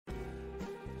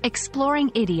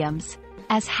Exploring idioms,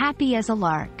 as happy as a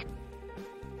lark.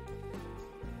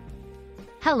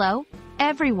 Hello,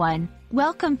 everyone.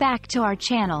 Welcome back to our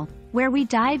channel, where we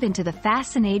dive into the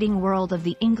fascinating world of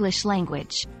the English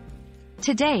language.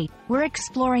 Today, we're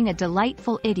exploring a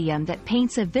delightful idiom that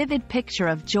paints a vivid picture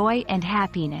of joy and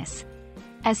happiness.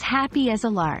 As happy as a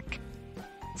lark.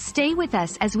 Stay with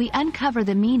us as we uncover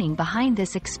the meaning behind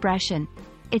this expression,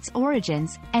 its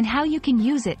origins, and how you can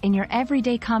use it in your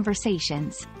everyday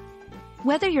conversations.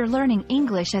 Whether you're learning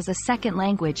English as a second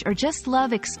language or just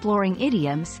love exploring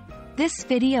idioms, this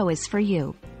video is for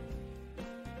you.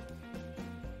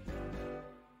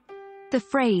 The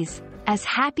phrase, as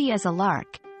happy as a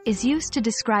lark, is used to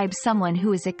describe someone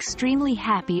who is extremely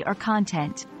happy or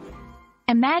content.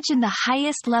 Imagine the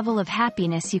highest level of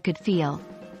happiness you could feel.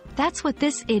 That's what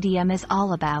this idiom is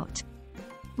all about.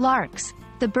 Larks,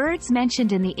 the birds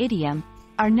mentioned in the idiom,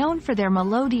 are known for their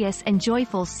melodious and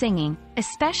joyful singing,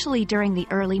 especially during the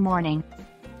early morning.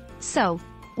 So,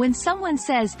 when someone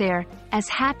says they're as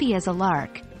happy as a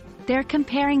lark, they're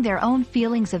comparing their own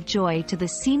feelings of joy to the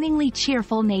seemingly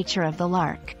cheerful nature of the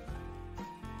lark.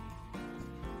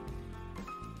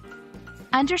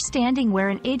 Understanding where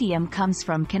an idiom comes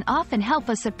from can often help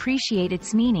us appreciate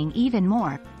its meaning even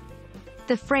more.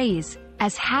 The phrase,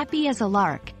 as happy as a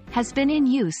lark, has been in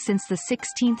use since the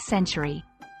 16th century.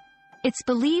 It's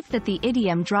believed that the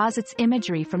idiom draws its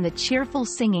imagery from the cheerful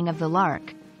singing of the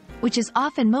lark, which is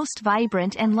often most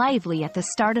vibrant and lively at the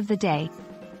start of the day.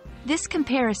 This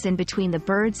comparison between the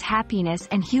bird's happiness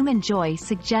and human joy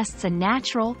suggests a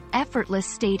natural, effortless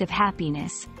state of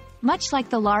happiness, much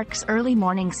like the lark's early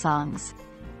morning songs.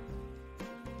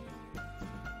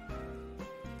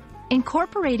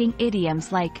 Incorporating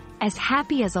idioms like, as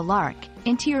happy as a lark,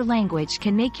 into your language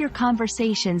can make your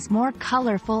conversations more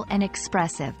colorful and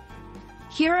expressive.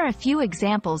 Here are a few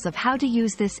examples of how to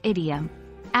use this idiom.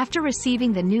 After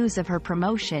receiving the news of her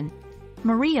promotion,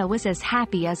 Maria was as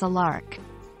happy as a lark.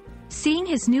 Seeing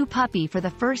his new puppy for the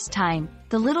first time,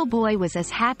 the little boy was as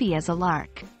happy as a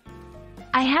lark.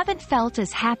 I haven't felt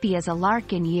as happy as a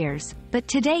lark in years, but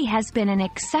today has been an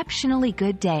exceptionally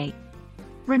good day.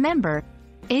 Remember,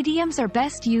 idioms are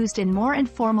best used in more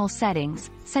informal settings,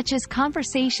 such as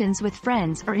conversations with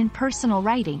friends or in personal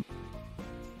writing.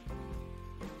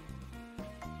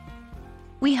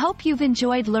 We hope you've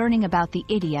enjoyed learning about the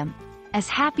idiom, as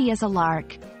happy as a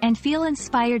lark, and feel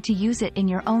inspired to use it in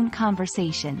your own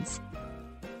conversations.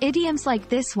 Idioms like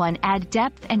this one add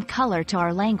depth and color to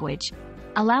our language,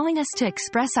 allowing us to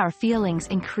express our feelings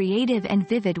in creative and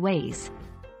vivid ways.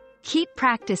 Keep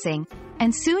practicing,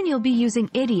 and soon you'll be using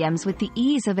idioms with the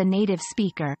ease of a native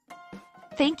speaker.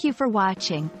 Thank you for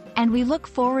watching, and we look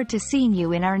forward to seeing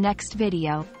you in our next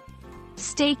video.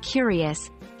 Stay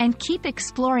curious, and keep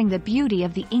exploring the beauty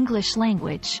of the English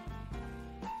language.